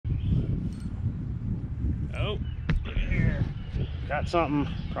Oh, look at here. Got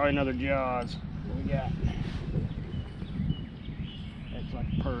something, probably another Jaws. What we got? That's like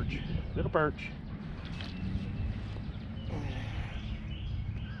a perch, little perch.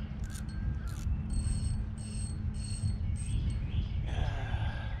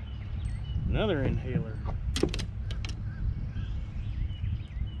 Another inhaler.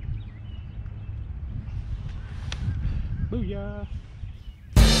 Booyah!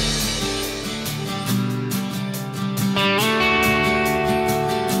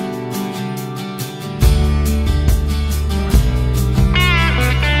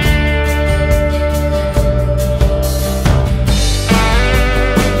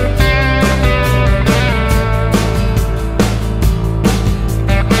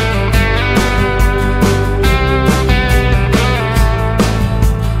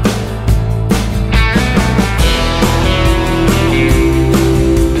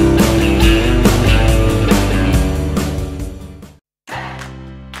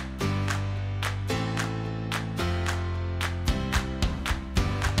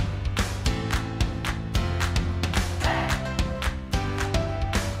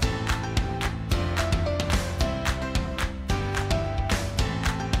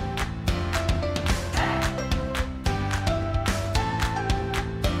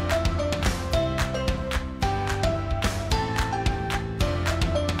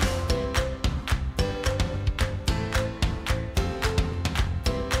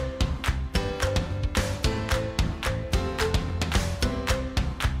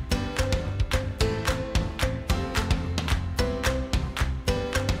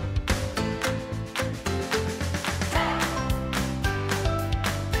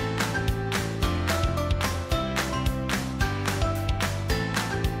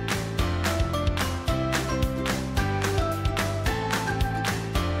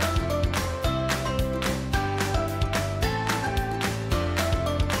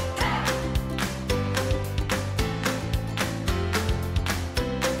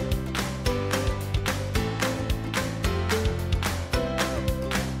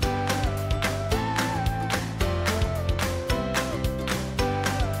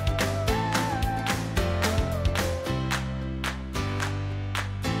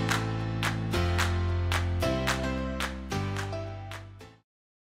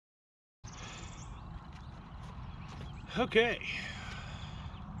 Okay,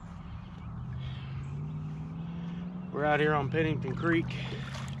 we're out here on Pennington Creek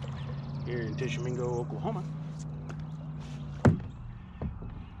here in Tishomingo, Oklahoma. This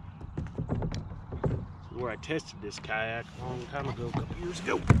is where I tested this kayak a long time ago, a couple years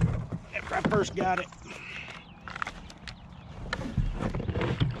ago, after I first got it.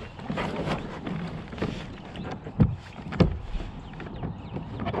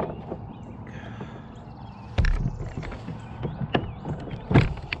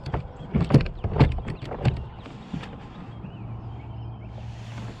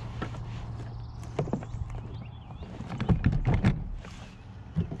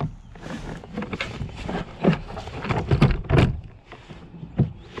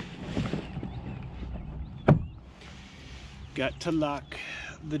 Got to lock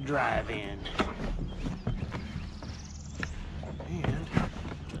the drive in and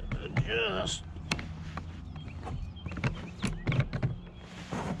adjust.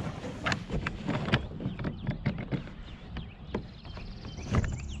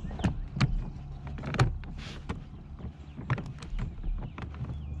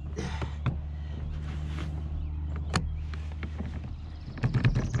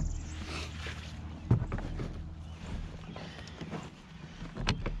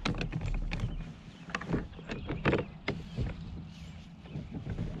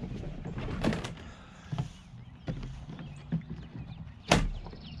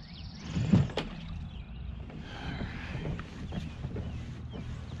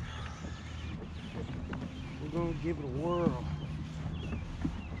 Gonna give it a whirl.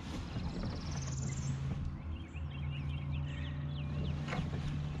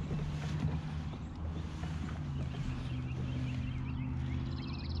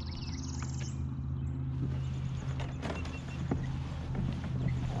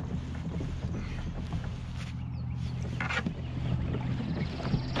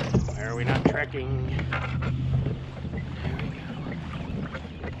 Why are we not trekking?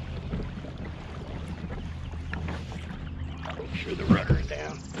 Sure the rudder is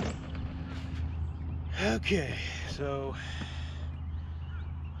down. Okay, so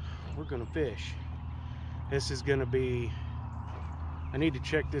we're gonna fish. This is gonna be, I need to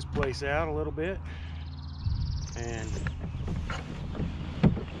check this place out a little bit and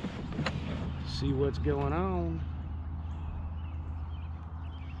see what's going on.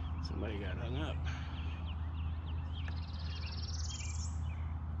 Somebody got hung up.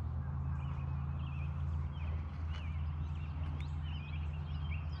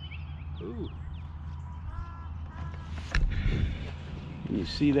 Ooh. You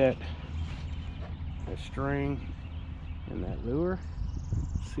see that string and that lure?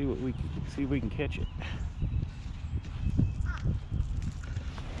 See what we can see if we can catch it.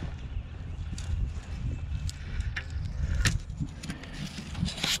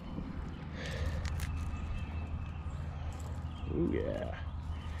 Ooh, yeah.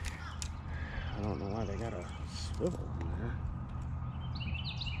 I don't know why they got a swivel in there.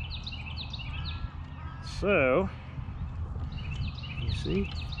 So, you see,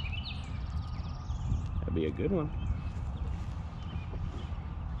 that'd be a good one.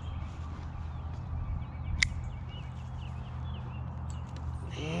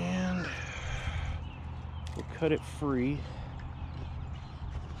 And we'll cut it free.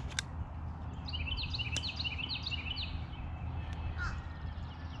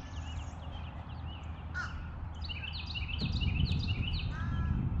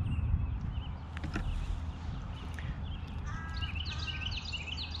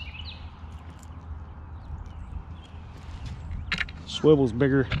 Swivel's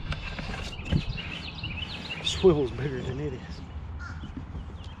bigger. Swivel's bigger than it is.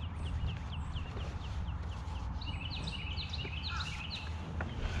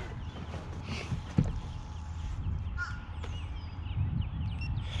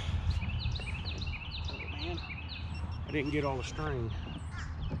 Oh man, I didn't get all the string.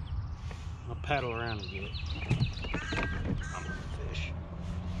 I'll paddle around and get it. I'm gonna fish.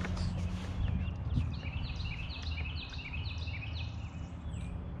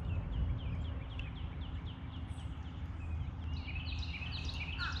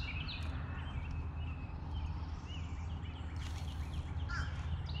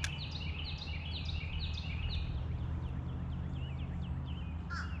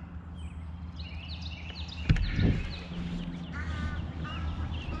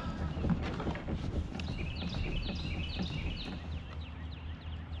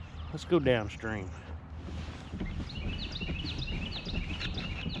 Let's go downstream.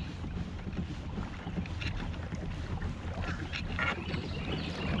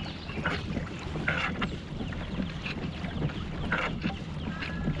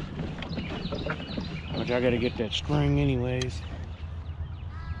 Which I gotta get that string anyways.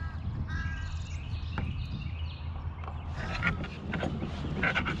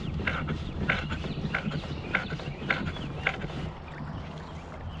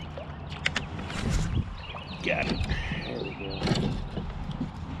 Got it. There we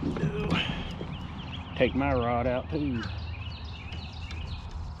go. Take my rod out too.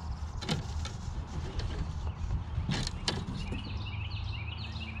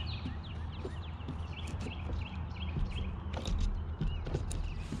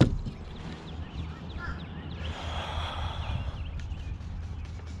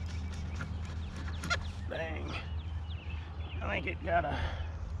 Dang. I think it got a...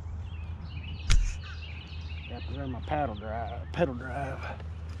 Got to run my pedal drive.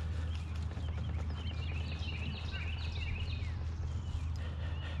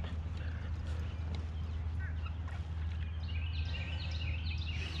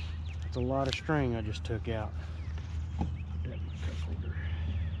 That's a lot of string I just took out. Put that in my cup holder.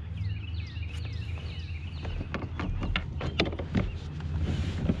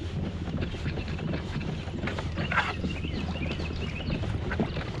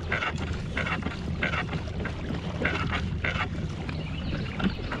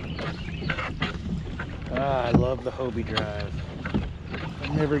 I love the Hobie drive. I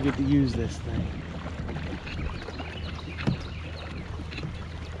never get to use this thing.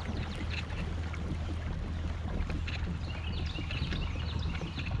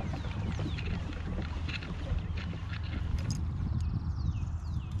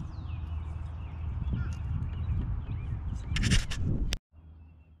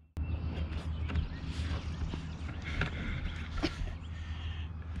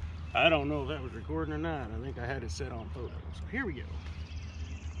 I don't know if that was recording or not. I think I had it set on photo. So here we go.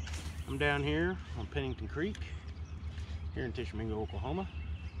 I'm down here on Pennington Creek here in Tishomingo, Oklahoma.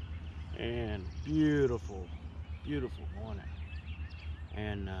 And beautiful, beautiful morning.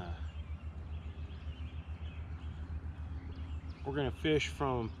 And we're gonna fish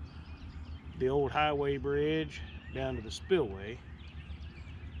from the old highway bridge down to the spillway.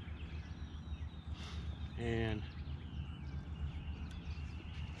 And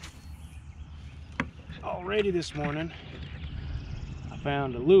already this morning, I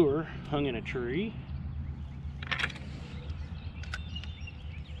found a lure hung in a tree.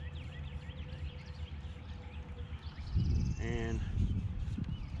 And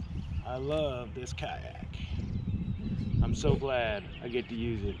I love this kayak. I'm so glad I get to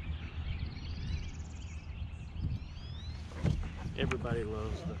use it. Everybody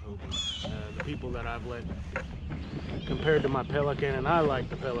loves the Hobie. The people that I've let, compared to my Pelican, and I like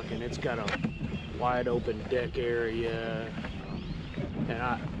the Pelican, it's got a wide open deck area,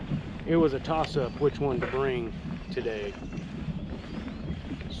 and it was a toss-up which one to bring today.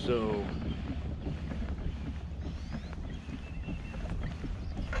 So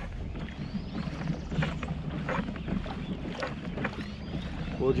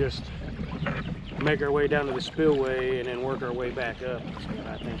we'll just make our way down to the spillway and then work our way back up. That's what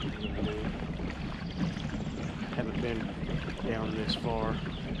I think we're going to do. Haven't been down this far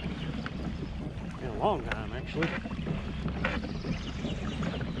in a long time, actually.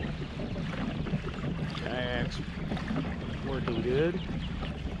 Kayak's working good.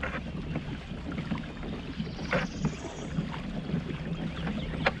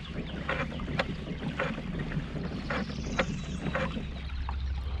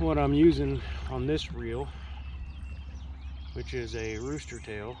 What I'm using on this reel, which is a rooster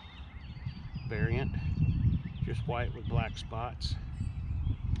tail variant, just white with black spots.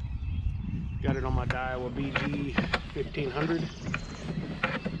 Got it on my Daiwa BG 1500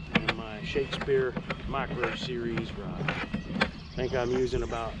 and my Shakespeare Micro Series rod. I think I'm using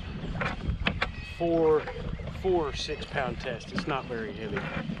about four 6-pound tests. It's not very heavy.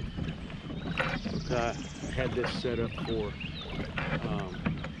 I had this set up for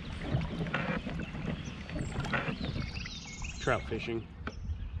trout fishing,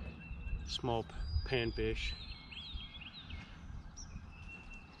 small panfish.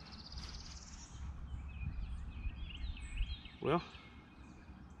 Well,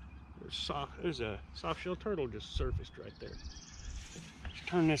 there's a soft-shell turtle just surfaced right there. Just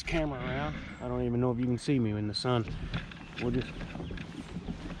turn this camera around. I don't even know if you can see me in the sun. We'll just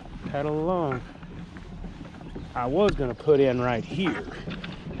paddle along. I was gonna put in right here.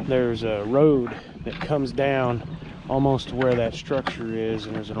 There's a road that comes down almost to where that structure is,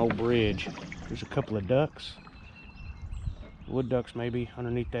 and there's an old bridge. There's a couple of ducks, wood ducks maybe,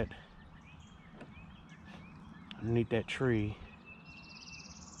 underneath that tree.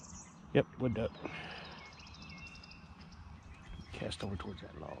 Yep, wood duck. Cast over towards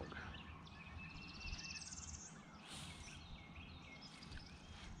that log.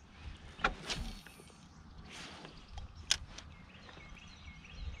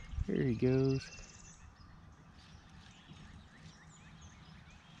 There he goes.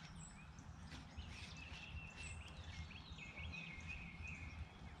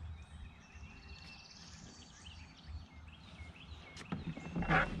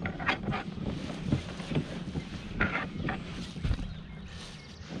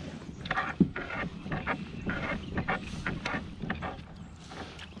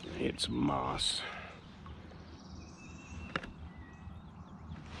 Hit some moss.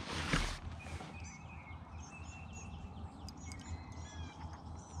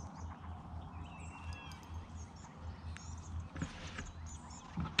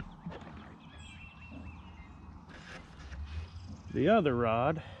 The other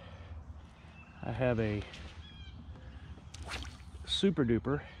rod, I have a Super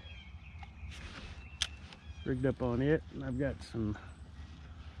Duper rigged up on it, and I've got some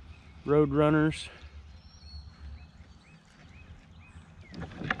Road Runners.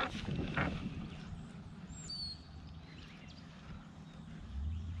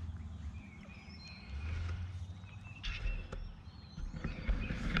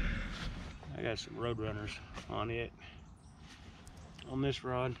 I got some Road Runners on it. On this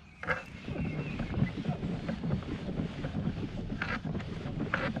rod.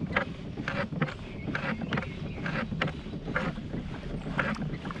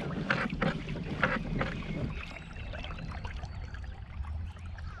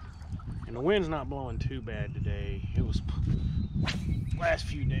 And the wind's not blowing too bad today. It was, last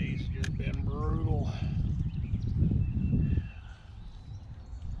few days just been brutal.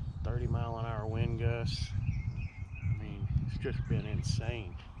 30-mile-an-hour wind gusts. Just been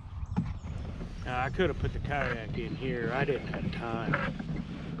insane. Now I could have put the kayak in here. I didn't have time.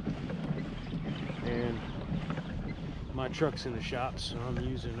 And my truck's in the shop, so I'm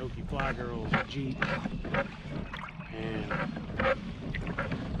using Okie Fly Girl's Jeep. And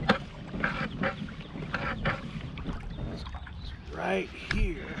it's right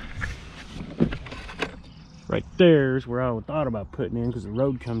here. Right there's where I thought about putting in, because the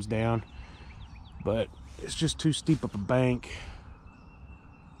road comes down. But it's just too steep up a bank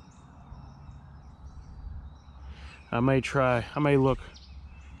I may look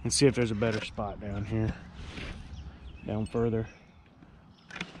and see if there's a better spot down here, down further.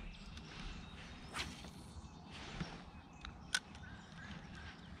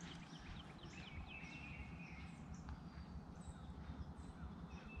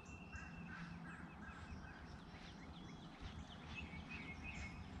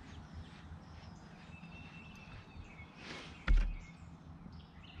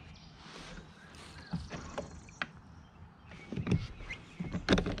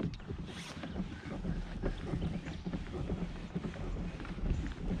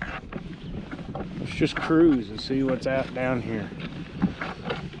 Let's just cruise and see what's out down here.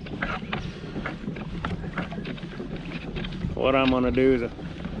 What I'm gonna do is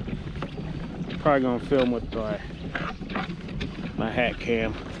I'm probably gonna film with my hat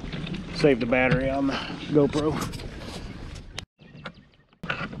cam. Save the battery on the GoPro.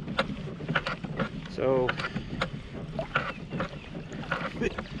 So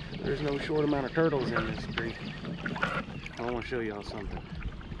there's no short amount of turtles in this creek. I want to show y'all something.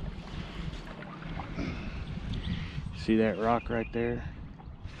 See that rock right there?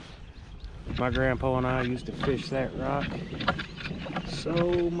 My grandpa and I used to fish that rock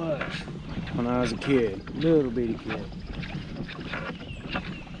so much when I was a kid, little bitty kid.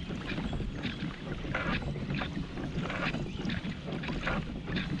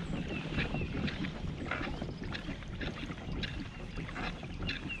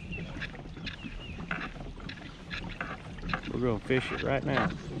 We're gonna fish it right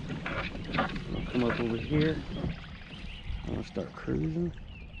now. I'll come up over here. I'm gonna start cruising.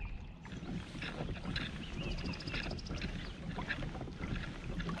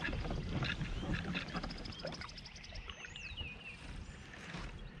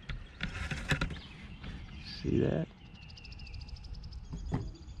 See that?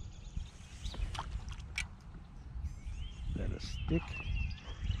 Is that a stick?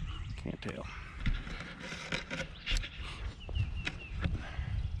 Can't tell.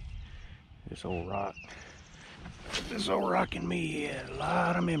 This old rock. This old rock and me had a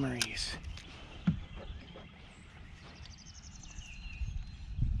lot of memories.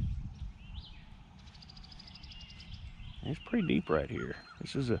 It's pretty deep right here.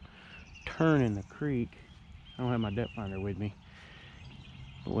 This is a turn in the creek. I don't have my depth finder with me.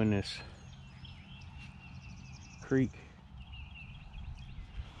 But when this creek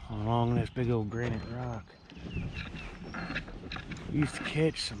along this big old granite rock, we used to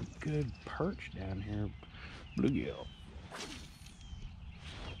catch some good perch down here. Bluegill.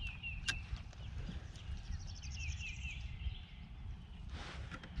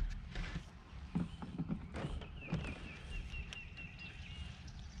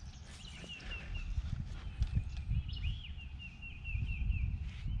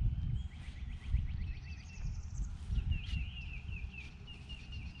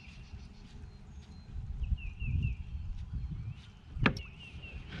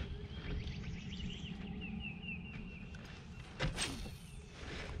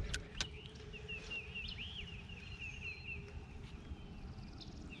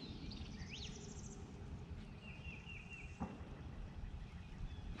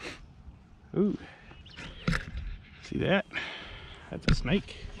 Ooh, see that? That's a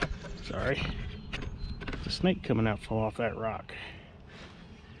snake. Sorry. It's a snake coming out from off that rock.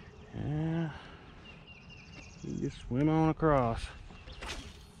 Yeah, you just swim on across.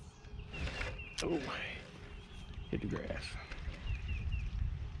 Oh, hit the grass.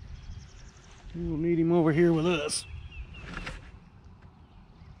 We don't need him over here with us.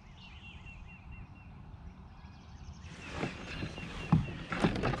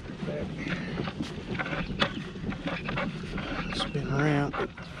 Spin around.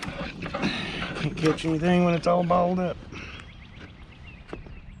 Can't catch anything when it's all balled up.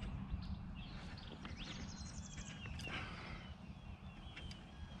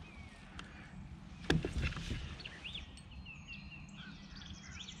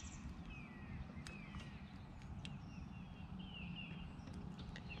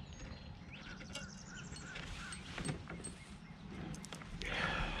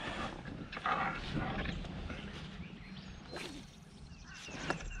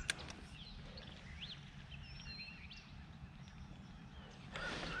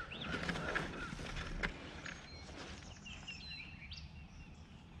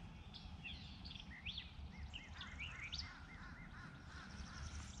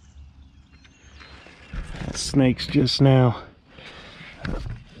 Snake's just now,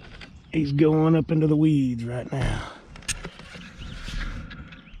 he's going up into the weeds right now.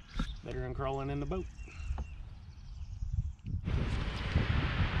 Better than crawling in the boat.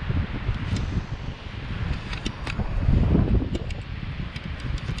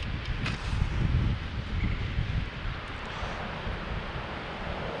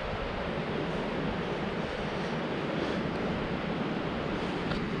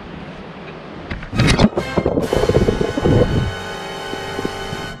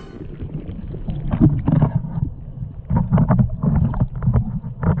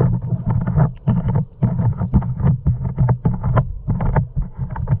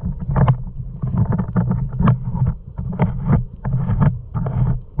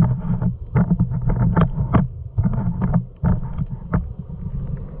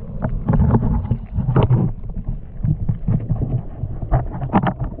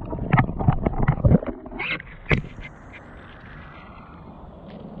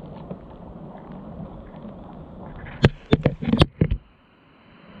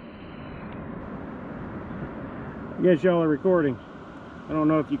 guess y'all are recording. I don't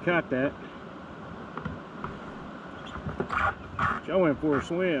know if you caught that. Y'all went for a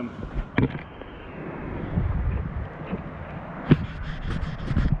swim.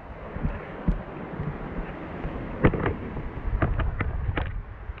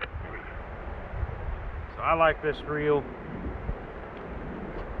 So I like this reel.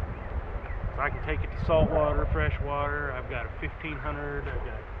 If I can take it to saltwater, freshwater, I've got a 1500, I've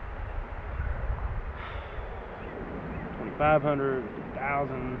got 2500,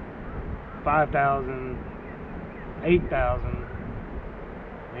 1000, 5000, 8000.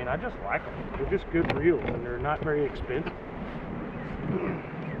 I mean, I just like them. They're just good reels, and they're not very expensive.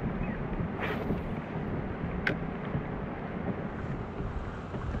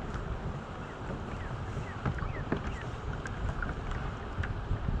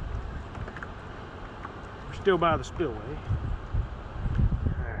 We're still by the spillway.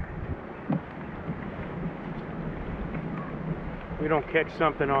 We don't catch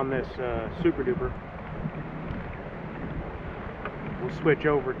something on this super duper, we'll switch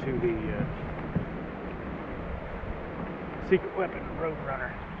over to the secret weapon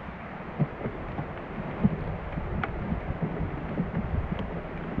Roadrunner.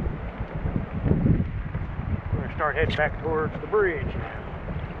 We're going to start heading back towards the bridge now.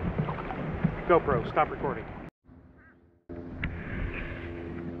 GoPro, stop recording.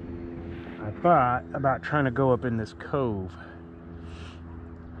 I thought about trying to go up in this cove.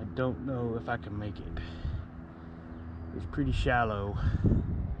 I don't know if I can make it. It's pretty shallow.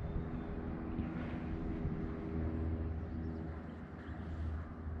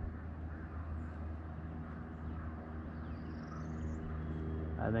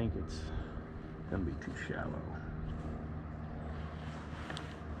 I think it's gonna be too shallow.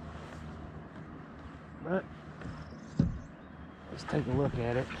 But let's take a look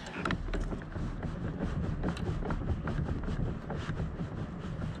at it.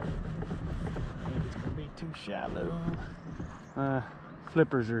 Too shallow.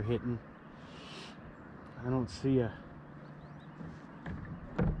 Flippers are hitting. I don't see a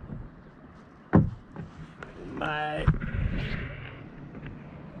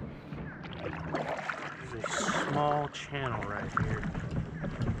there's a small channel right here.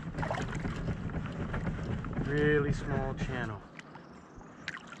 Really small channel.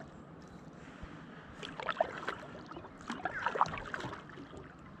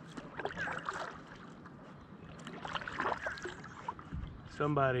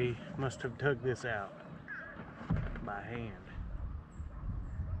 Somebody must have dug this out by hand.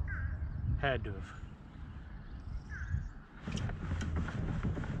 Had to have.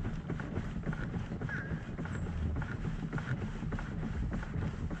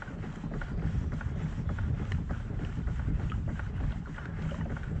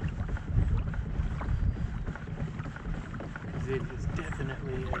 It is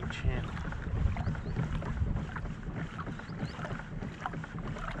definitely a channel.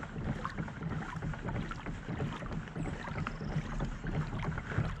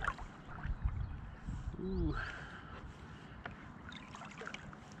 Ooh.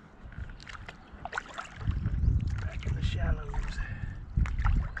 Back in the shallows.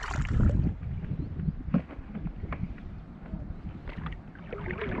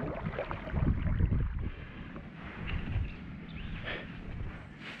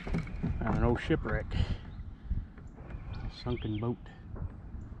 I'm an old shipwreck. Sunken boat.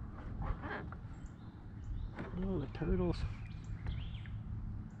 Oh, the turtles.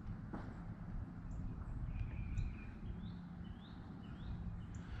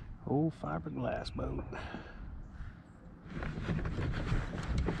 Old fiberglass boat.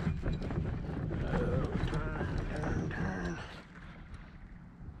 Oh, turn.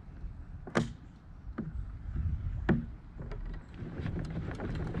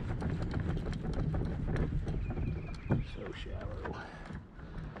 So shallow.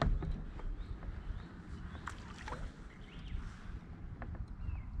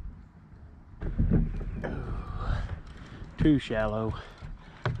 Oh, too shallow.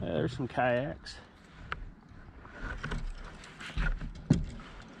 There's some kayaks.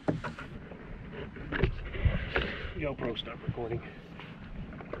 GoPro, stop recording.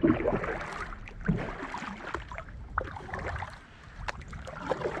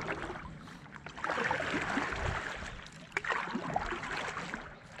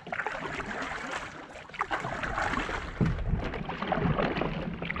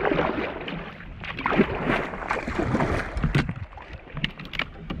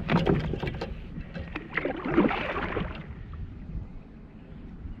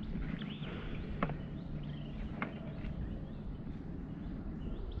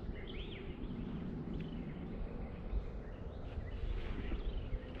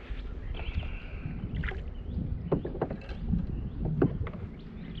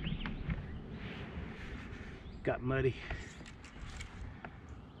 Got muddy.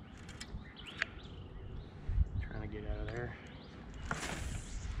 Trying to get out of there.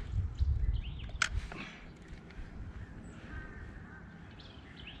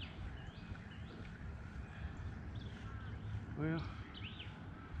 Well,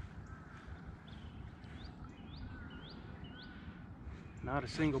 not a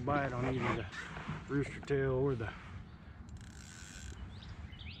single bite on either the rooster tail or the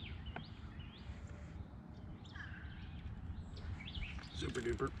super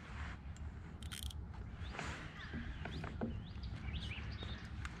duper.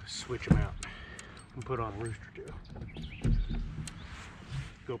 Switch them out and put on a rooster tail.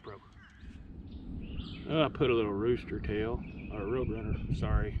 GoPro. I put a little rooster tail, or roadrunner,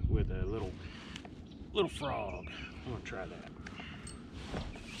 sorry, with a little frog. I'm gonna try that.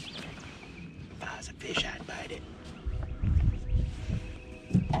 If I was a fish, I'd bite it.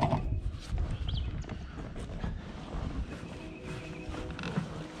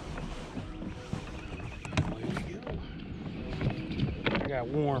 I got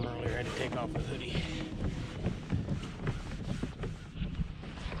warm earlier, I had to take off the hoodie.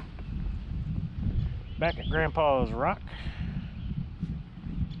 Back at Grandpa's Rock.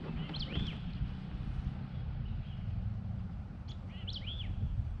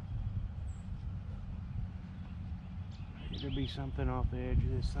 There'll be something off the edge of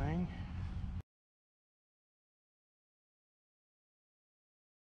this thing.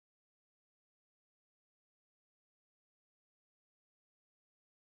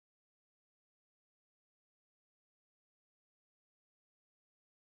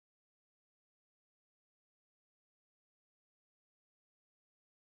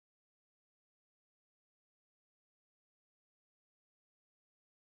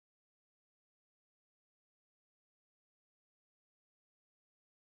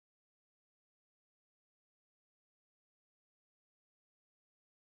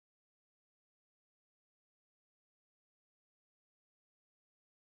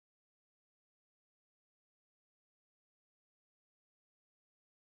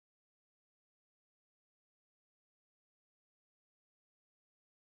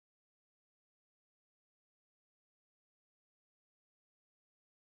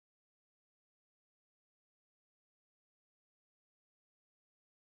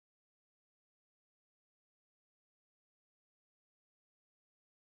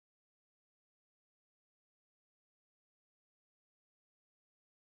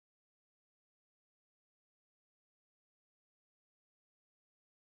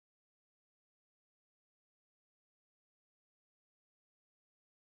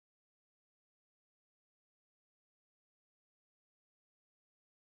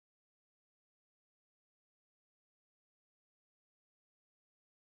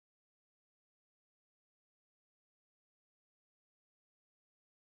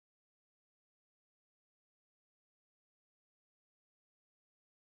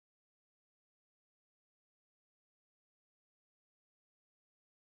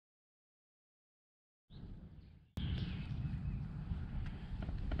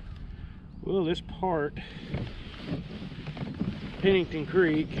 Well, this part, Pennington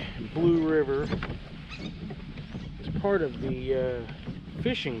Creek, Blue River, is part of the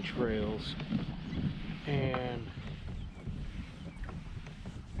fishing trails, and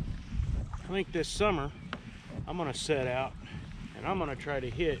I think this summer I'm going to set out and I'm going to try to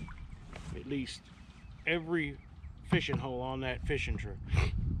hit at least every fishing hole on that fishing trail.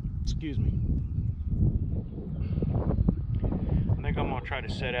 Excuse me. I think I'm going to try to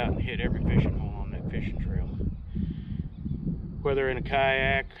set out and hit every fishing hole on that fishing trail. Whether in a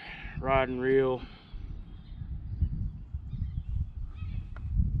kayak, rod and reel.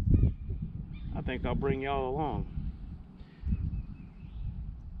 I think I'll bring y'all along.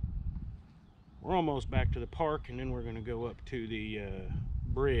 We're almost back to the park, and then we're going to go up to the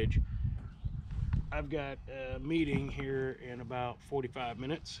bridge. I've got a meeting here in about 45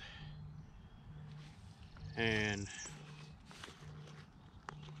 minutes. And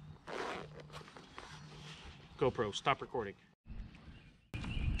GoPro, stop recording.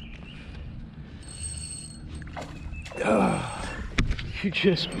 Oh, you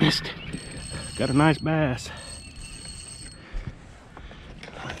just missed it. Got a nice bass.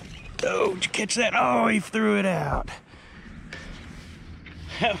 Oh, did you catch that? Oh, he threw it out.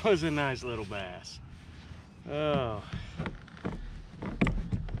 That was a nice little bass. Oh,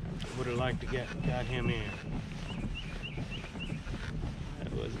 would have liked to got him in.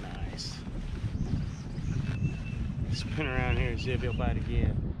 That was nice. Spin around here and see if he'll bite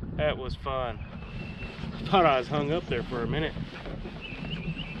again. That was fun. Thought I was hung up there for a minute.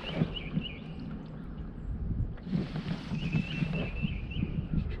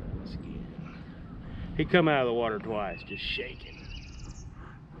 He come out of the water twice, just shaking.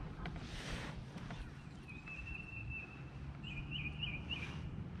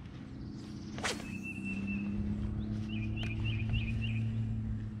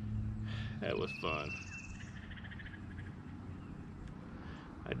 That was fun.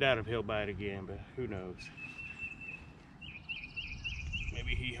 I doubt if he'll bite again, but who knows.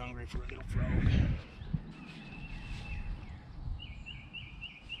 Maybe he's hungry for a little frog.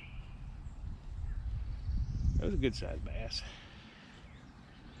 That was a good sized bass.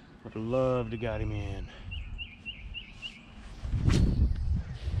 Would have loved to got him in.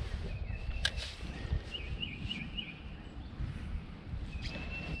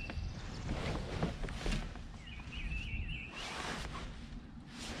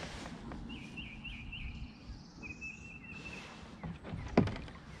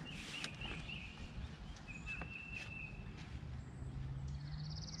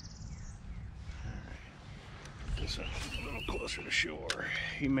 This a little closer to shore.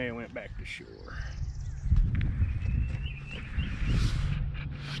 He may have went back to shore.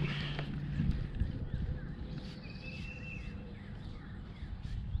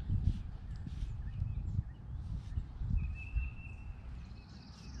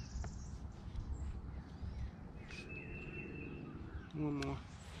 One more.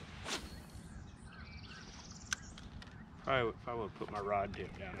 Probably, if I would have put my rod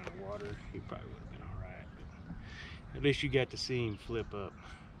tip down in the water, he probably would have been all right. But at least you got to see him flip up.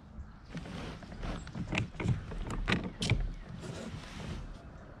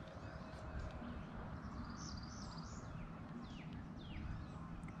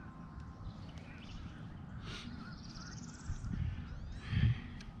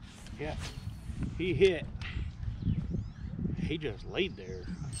 Yeah, he hit. He just laid there.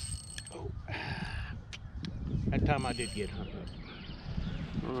 Oh, that time I did get hung up.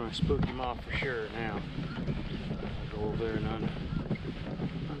 Oh, I spooked him off for sure now. I'll go over there and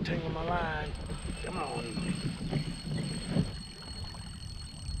untangle my line. Come on.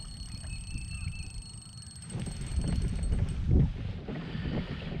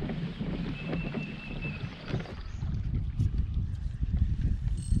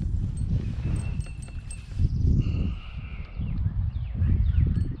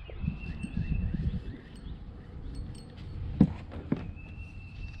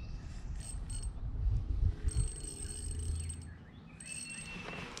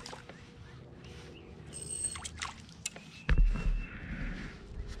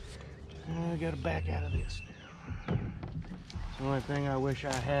 I gotta back out of this now. The only thing I wish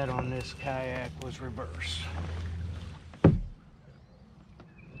I had on this kayak was reverse.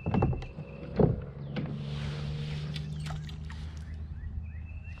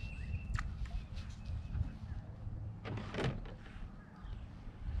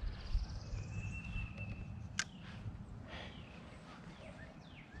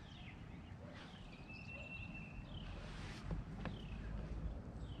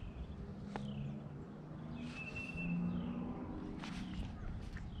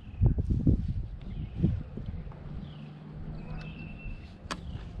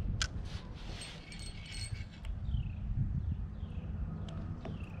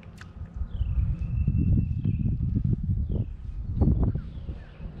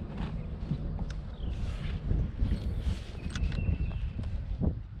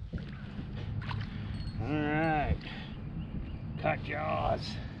 Cut jaws.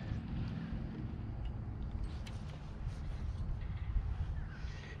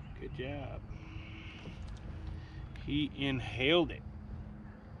 Good job. He inhaled it.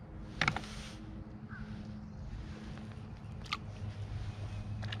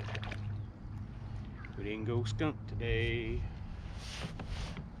 We didn't go skunk today.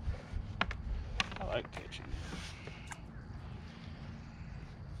 I like catching.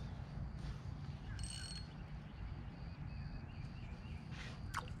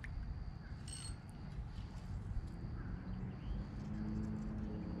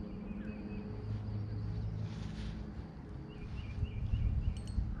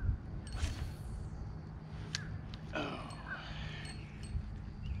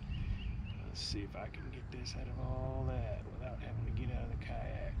 See if I can get this out of all that without having to get out of the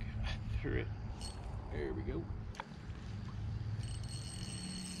kayak. I threw it. There we go.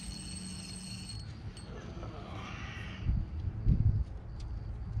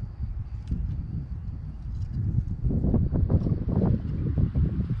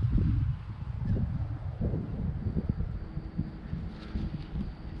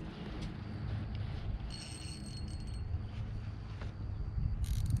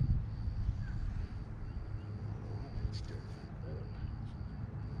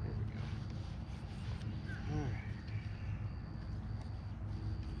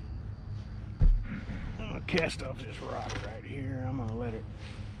 gonna cast off this rock right here. I'm gonna let it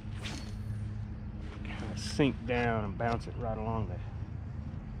kind of sink down and bounce it right along the.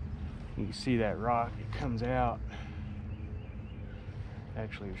 You can see that rock, it comes out.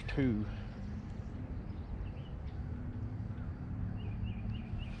 Actually, there's two.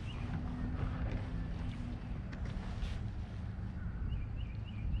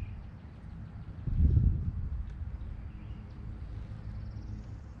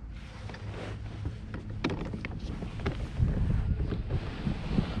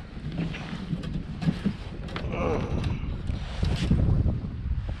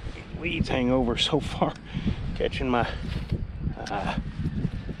 Weeds hang over so far, catching my that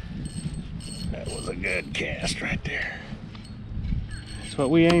was a good cast right there. That's what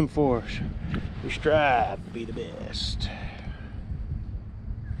we aim for. We strive to be the best.